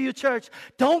news for you, church.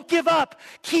 Don't give up.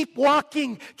 Keep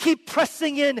walking. Keep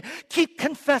pressing in. Keep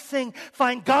confessing.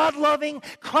 Find God-loving,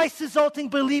 Christ-exalting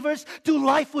believers. Do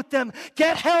life with them.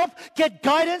 Get help. Get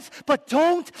guidance. But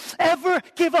don't ever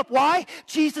give up. Why?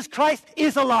 Jesus Christ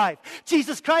is alive.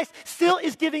 Jesus Christ still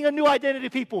is giving a new identity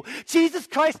to people. Jesus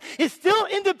Christ is still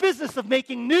in the business of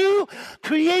making new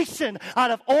creation out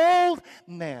of old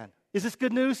man. Is this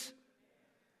good news?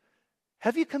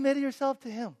 Have you committed yourself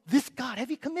to him? This God, have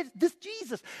you committed? This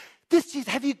Jesus,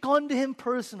 have you gone to him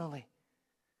personally?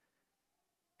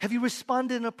 Have you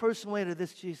responded in a personal way to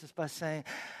this Jesus by saying,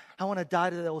 I want to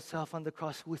die to the old self on the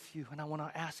cross with you, and I want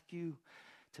to ask you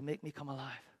to make me come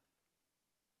alive?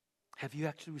 Have you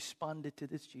actually responded to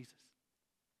this Jesus?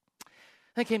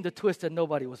 Then came the twist that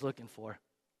nobody was looking for.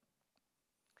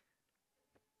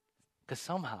 Because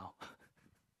somehow,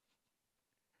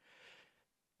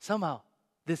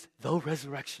 the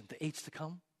resurrection, the age to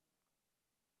come,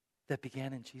 that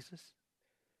began in Jesus,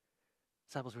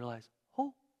 disciples realized,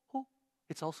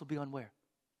 it's also beyond where?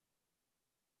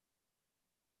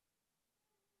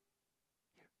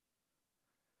 Here.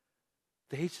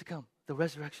 The age to come, the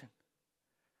resurrection,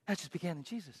 that just began in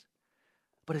Jesus.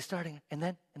 But it's starting, and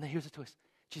then here's the twist.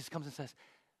 Jesus comes and says,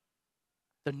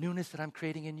 the newness that I'm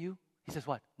creating in you, he says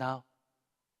what? Now,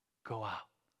 go out.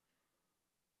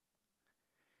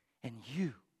 And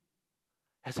you,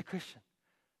 as a Christian,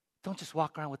 don't just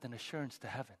walk around with an assurance to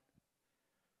heaven,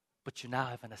 but you now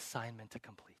have an assignment to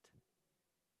complete.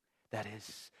 That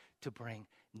is to bring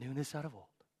newness out of old,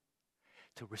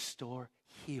 to restore,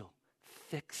 heal,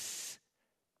 fix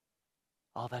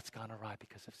all that's gone awry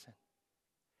because of sin.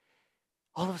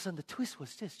 All of a sudden, the twist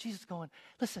was this. Jesus going,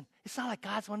 listen, it's not like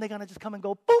God's one day going to just come and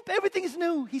go, boop, everything is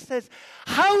new. He says,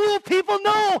 how will people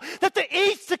know that the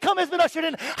age to come has been ushered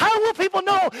in? How will people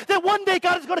know that one day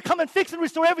God is going to come and fix and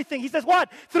restore everything? He says, what?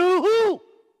 Through who?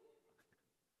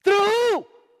 Through who?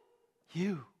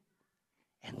 You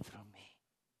and through me.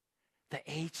 The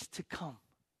age to come.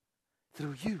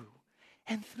 Through you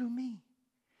and through me.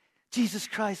 Jesus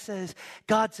Christ says,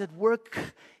 God's at work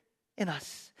in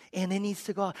us. And it needs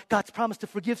to go out. God's promise to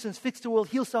forgive sins, fix the world,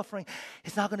 heal suffering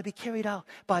is now going to be carried out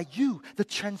by you, the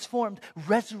transformed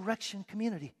resurrection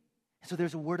community. And so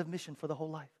there's a word of mission for the whole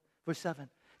life. Verse 7,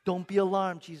 don't be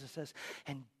alarmed, Jesus says,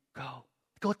 and go.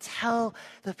 Go tell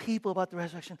the people about the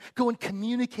resurrection. Go and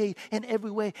communicate in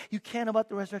every way you can about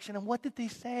the resurrection. And what did they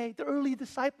say? The early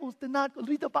disciples did not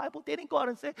read the Bible. They didn't go out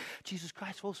and say, Jesus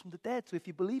Christ rose from the dead, so if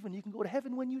you believe in, you can go to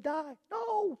heaven when you die.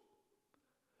 No.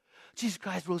 Jesus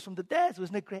Christ rose from the dead, so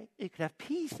isn't it great? You could have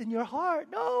peace in your heart.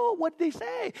 No, what did they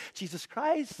say? Jesus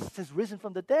Christ has risen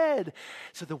from the dead,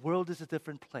 so the world is a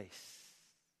different place.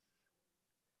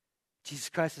 Jesus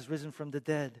Christ has risen from the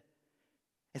dead.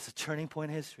 It's a turning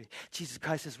point in history. Jesus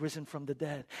Christ has risen from the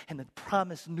dead, and the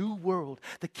promised new world,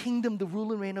 the kingdom, the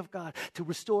rule and reign of God, to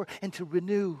restore and to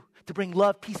renew, to bring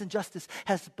love, peace, and justice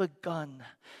has begun.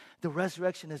 The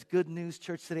resurrection is good news,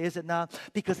 church, today, is it not?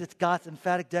 Because it's God's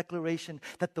emphatic declaration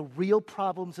that the real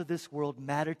problems of this world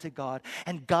matter to God,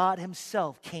 and God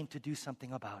himself came to do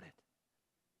something about it.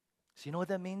 So you know what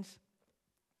that means?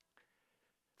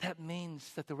 That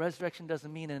means that the resurrection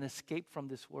doesn't mean an escape from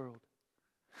this world.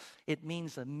 It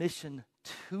means a mission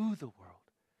to the world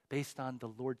based on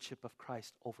the lordship of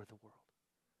Christ over the world.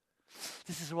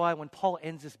 This is why when Paul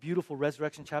ends this beautiful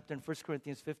resurrection chapter in 1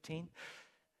 Corinthians 15,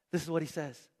 this is what he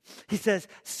says. He says,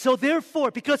 so therefore,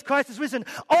 because Christ is risen,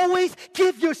 always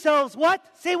give yourselves, what?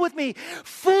 Say it with me,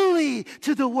 fully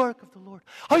to the work of the Lord.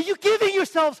 Are you giving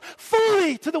yourselves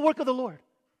fully to the work of the Lord?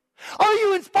 Are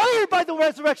you inspired by the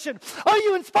resurrection? Are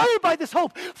you inspired by this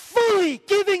hope? Fully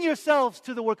giving yourselves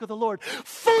to the work of the Lord.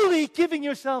 Fully giving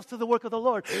yourselves to the work of the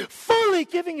Lord. Fully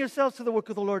giving yourselves to the work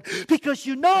of the Lord. Because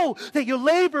you know that your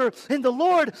labor in the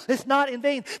Lord is not in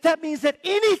vain. That means that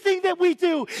anything that we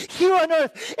do here on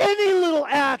earth, any little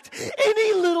act,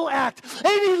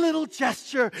 any little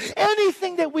gesture,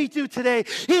 anything that we do today,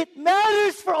 it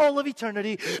matters for all of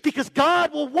eternity because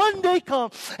God will one day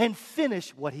come and finish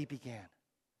what he began.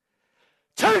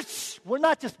 Church, we're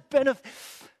not just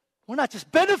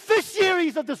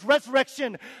beneficiaries of this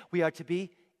resurrection. We are to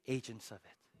be agents of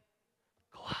it.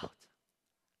 Go out.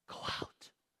 Go out.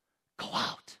 Go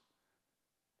out.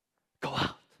 Go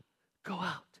out. Go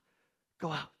out.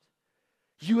 Go out.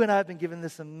 You and I have been given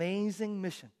this amazing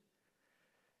mission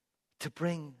to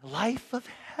bring life of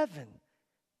heaven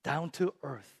down to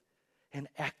earth in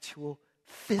actual,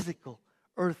 physical,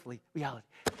 earthly reality.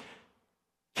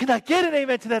 Can I get an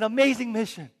amen to that amazing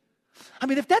mission? I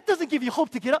mean, if that doesn't give you hope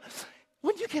to get up,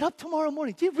 when you get up tomorrow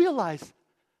morning, do you realize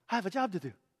I have a job to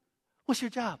do? What's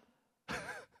your job?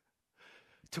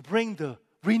 To bring the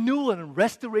renewal and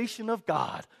restoration of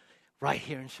God right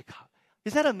here in Chicago.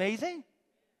 Is that amazing?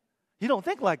 You don't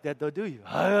think like that, though, do you?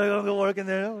 I don't go work in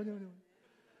there. No.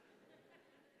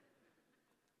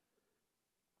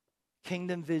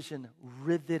 Kingdom vision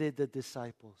riveted the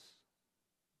disciples.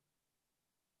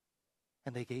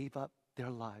 And they gave up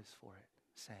their lives for it,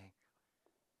 saying,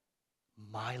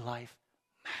 my life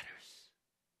matters.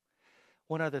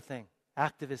 One other thing,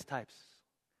 activist types.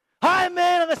 Hi,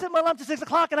 man, I'm going to set my alarm to 6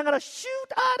 o'clock and I'm going to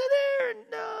shoot out of there.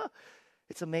 No.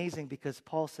 It's amazing because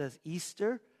Paul says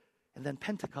Easter and then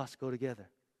Pentecost go together.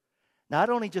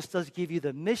 Not only just does he give you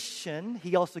the mission,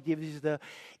 he also gives you the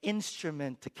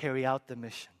instrument to carry out the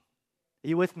mission. Are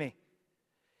you with me?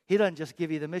 He doesn't just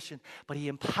give you the mission, but he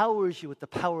empowers you with the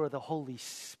power of the Holy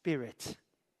Spirit.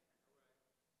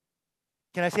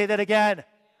 Can I say that again?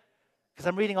 Because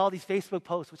I'm reading all these Facebook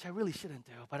posts, which I really shouldn't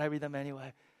do, but I read them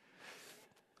anyway.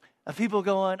 Of people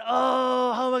going,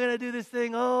 oh, how am I going to do this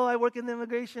thing? Oh, I work in the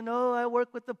immigration. Oh, I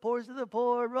work with the poorest of the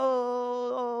poor.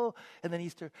 Oh. And then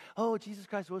Easter, oh, Jesus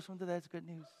Christ rose from the dead. That's good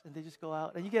news. And they just go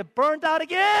out and you get burned out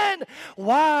again.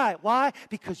 Why? Why?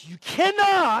 Because you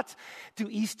cannot do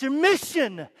Easter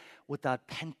mission without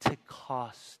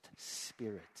Pentecost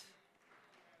spirit.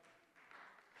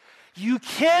 You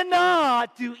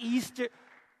cannot do Easter.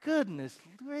 Goodness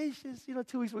gracious.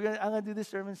 2 weeks, I'm going to do this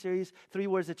sermon series, 3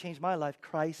 words that changed my life,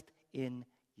 Christ in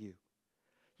you.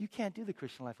 You can't do the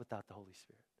Christian life without the Holy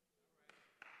Spirit.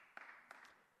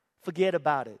 Forget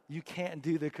about it. You can't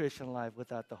do the Christian life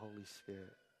without the Holy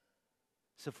Spirit.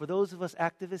 So for those of us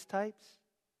activist types,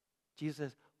 Jesus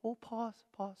says, pause.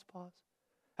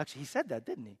 Actually, he said that,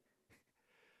 didn't he?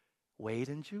 Wait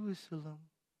in Jerusalem.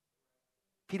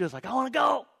 Peter's like, I want to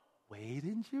go. Wait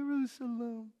in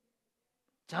Jerusalem.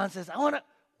 John says, I want to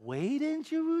wait in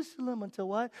Jerusalem until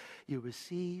what? You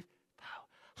receive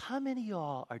power. How many of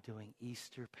y'all are doing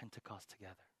Easter Pentecost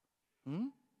together?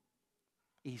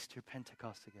 Easter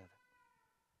Pentecost together.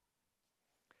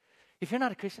 If you're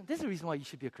not a Christian, this is the reason why you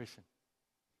should be a Christian.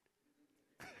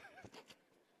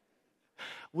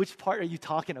 Which part are you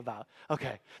talking about?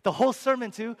 Okay, the whole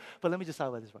sermon too, but let me just talk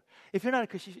about this part. If you're not a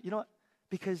Christian, you know what?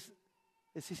 Because,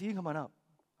 see, you can come on up.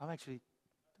 I'm actually,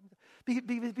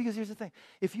 because here's the thing.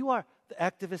 If you are the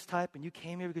activist type and you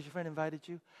came here because your friend invited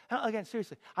you, again,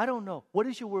 seriously, I don't know. What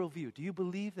is your worldview? Do you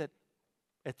believe that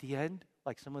at the end,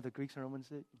 like some of the Greeks and Romans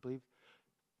did, you believe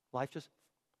life just,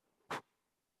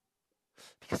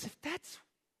 because if that's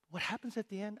what happens at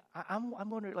the end, I'm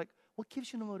wondering, like, what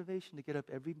gives you the motivation to get up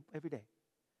every day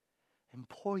and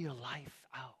pour your life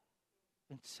out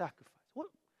in sacrifice?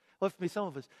 Well, for me, some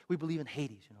of us, we believe in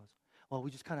Hades, Well, we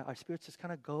just kind of, our spirits just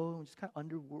kind of go and just kind of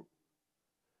underworld.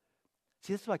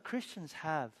 See, this is why Christians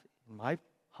have, in my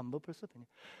humble personal opinion,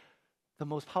 the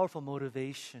most powerful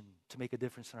motivation to make a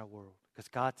difference in our world. Because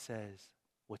God says,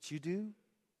 what you do,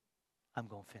 I'm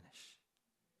going to finish.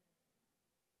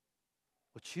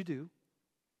 What you do,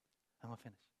 I'm going to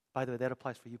finish. By the way, that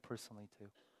applies for you personally too.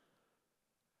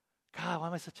 God, why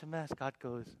am I such a mess? God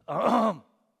goes,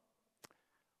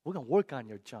 we're going to work on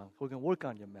your junk. We're going to work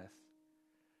on your mess.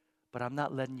 But I'm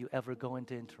not letting you ever go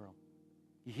into interim.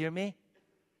 You hear me?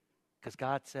 Because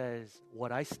God says,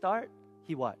 what I start,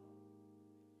 He what?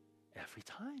 Every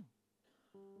time.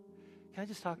 Can I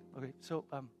just talk? Okay, so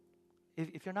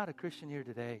if you're not a Christian here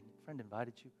today, a friend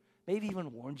invited you, maybe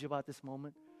even warned you about this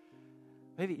moment.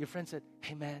 Maybe your friend said,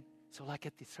 hey man, so like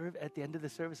at the end of the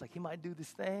service, like he might do this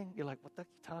thing. You're like, what the heck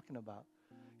are you talking about?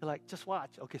 You're like, just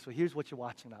watch. Okay, so here's what you're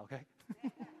watching now, okay?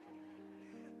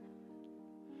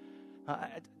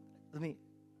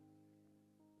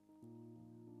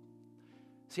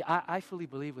 I fully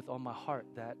believe with all my heart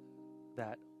that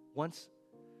once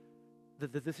the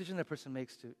decision that person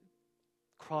makes to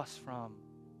cross from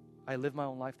I live my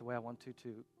own life the way I want to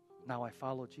now I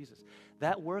follow Jesus.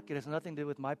 That work, it has nothing to do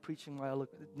with my preaching,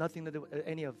 nothing to do with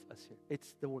any of us here.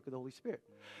 It's the work of the Holy Spirit.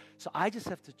 So I just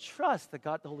have to trust that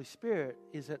God, the Holy Spirit,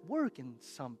 is at work in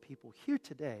some people here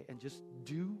today and just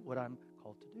do what I'm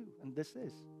called to do. And this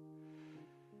is.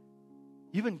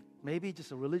 You've been maybe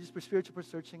just a religious or spiritual person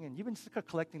searching, and you've been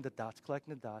collecting the dots.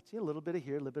 Yeah, a little bit of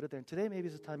here, a little bit of there. And today maybe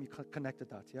is the time you connect the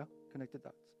dots, yeah? Connect the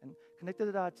dots. And connect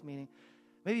the dots meaning,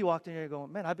 maybe you walked in here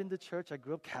going, man, I've been to church, I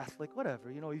grew up Catholic, whatever.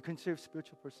 You consider a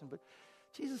spiritual person. But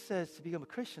Jesus says to become a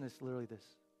Christian is literally this.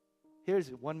 Here's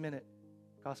it, 1 minute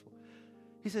gospel.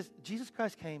 He says, Jesus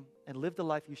Christ came and lived the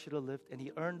life you should have lived, and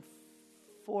He earned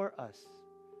for us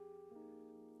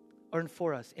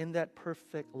in that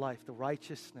perfect life, the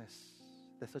righteousness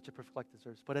that such a perfect life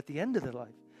deserves. But at the end of the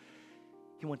life,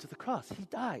 He went to the cross. He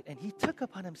died, and He took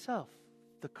upon Himself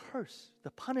the curse, the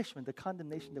punishment, the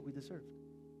condemnation that we deserved.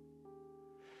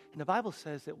 And the Bible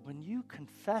says that when you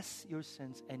confess your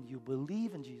sins and you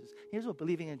believe in Jesus, here's what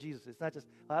believing in Jesus is. It's not just,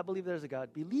 I believe there's a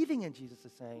God. Believing in Jesus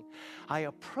is saying, I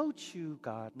approach you,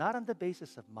 God, not on the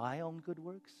basis of my own good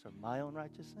works or my own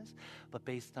righteousness, but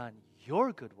based on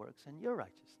your good works and your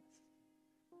righteousness.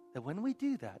 That when we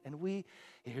do that, and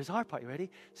here's our part, you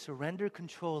ready? Surrender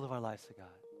control of our lives to God.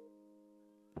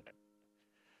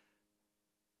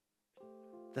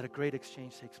 That a great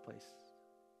exchange takes place.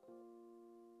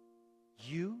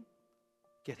 You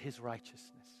get His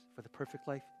righteousness for the perfect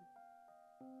life,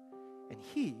 and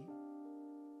He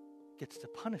gets the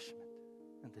punishment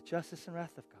and the justice and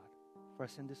wrath of God for our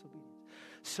sin and disobedience.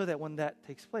 So that when that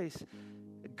takes place,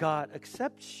 God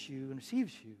accepts you and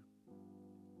receives you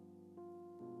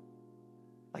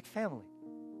like family.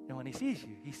 And when He sees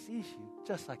you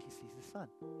just like He sees the Son.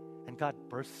 And God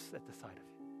bursts at the sight of you.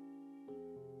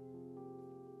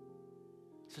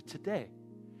 So today,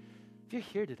 if you're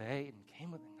here today and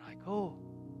came with like, oh,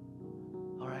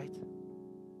 all right.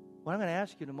 What I'm going to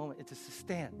ask you in a moment is to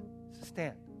stand.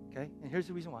 Okay? And here's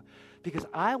the reason why. Because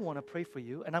I want to pray for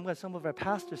you, and I'm going to some of our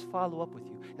pastors follow up with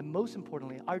you. And most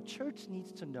importantly, our church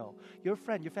needs to know, your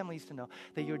friend, your family needs to know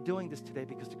that you're doing this today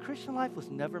because the Christian life was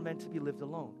never meant to be lived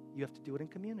alone. You have to do it in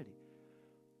community.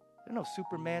 There's no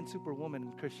Superman, Superwoman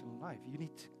in Christian life. You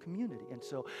need community. And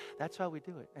so that's how we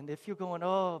do it. And if you're going,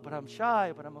 oh, but I'm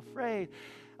shy, but I'm afraid,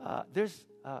 there's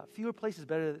fewer places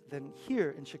better than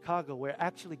here in Chicago where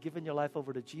actually giving your life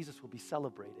over to Jesus will be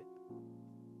celebrated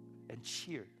and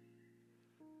cheered.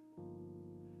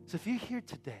 So if you're here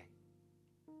today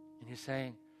and you're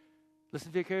saying,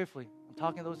 listen very carefully. I'm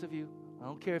talking to those of you. I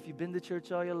don't care if you've been to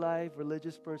church all your life,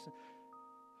 religious person.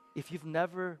 If you've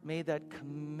never made that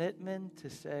commitment to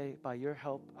say, by your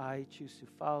help, I choose to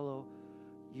follow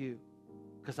you.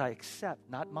 Because I accept,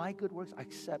 not my good works, I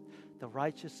accept the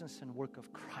righteousness and work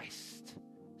of Christ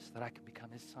so that I can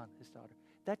become his son, his daughter.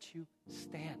 That's you.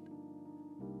 Stand.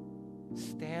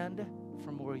 Stand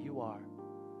from where you are.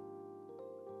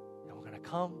 And we're going to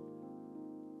come,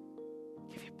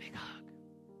 give you a big hug,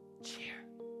 cheer,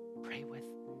 pray with.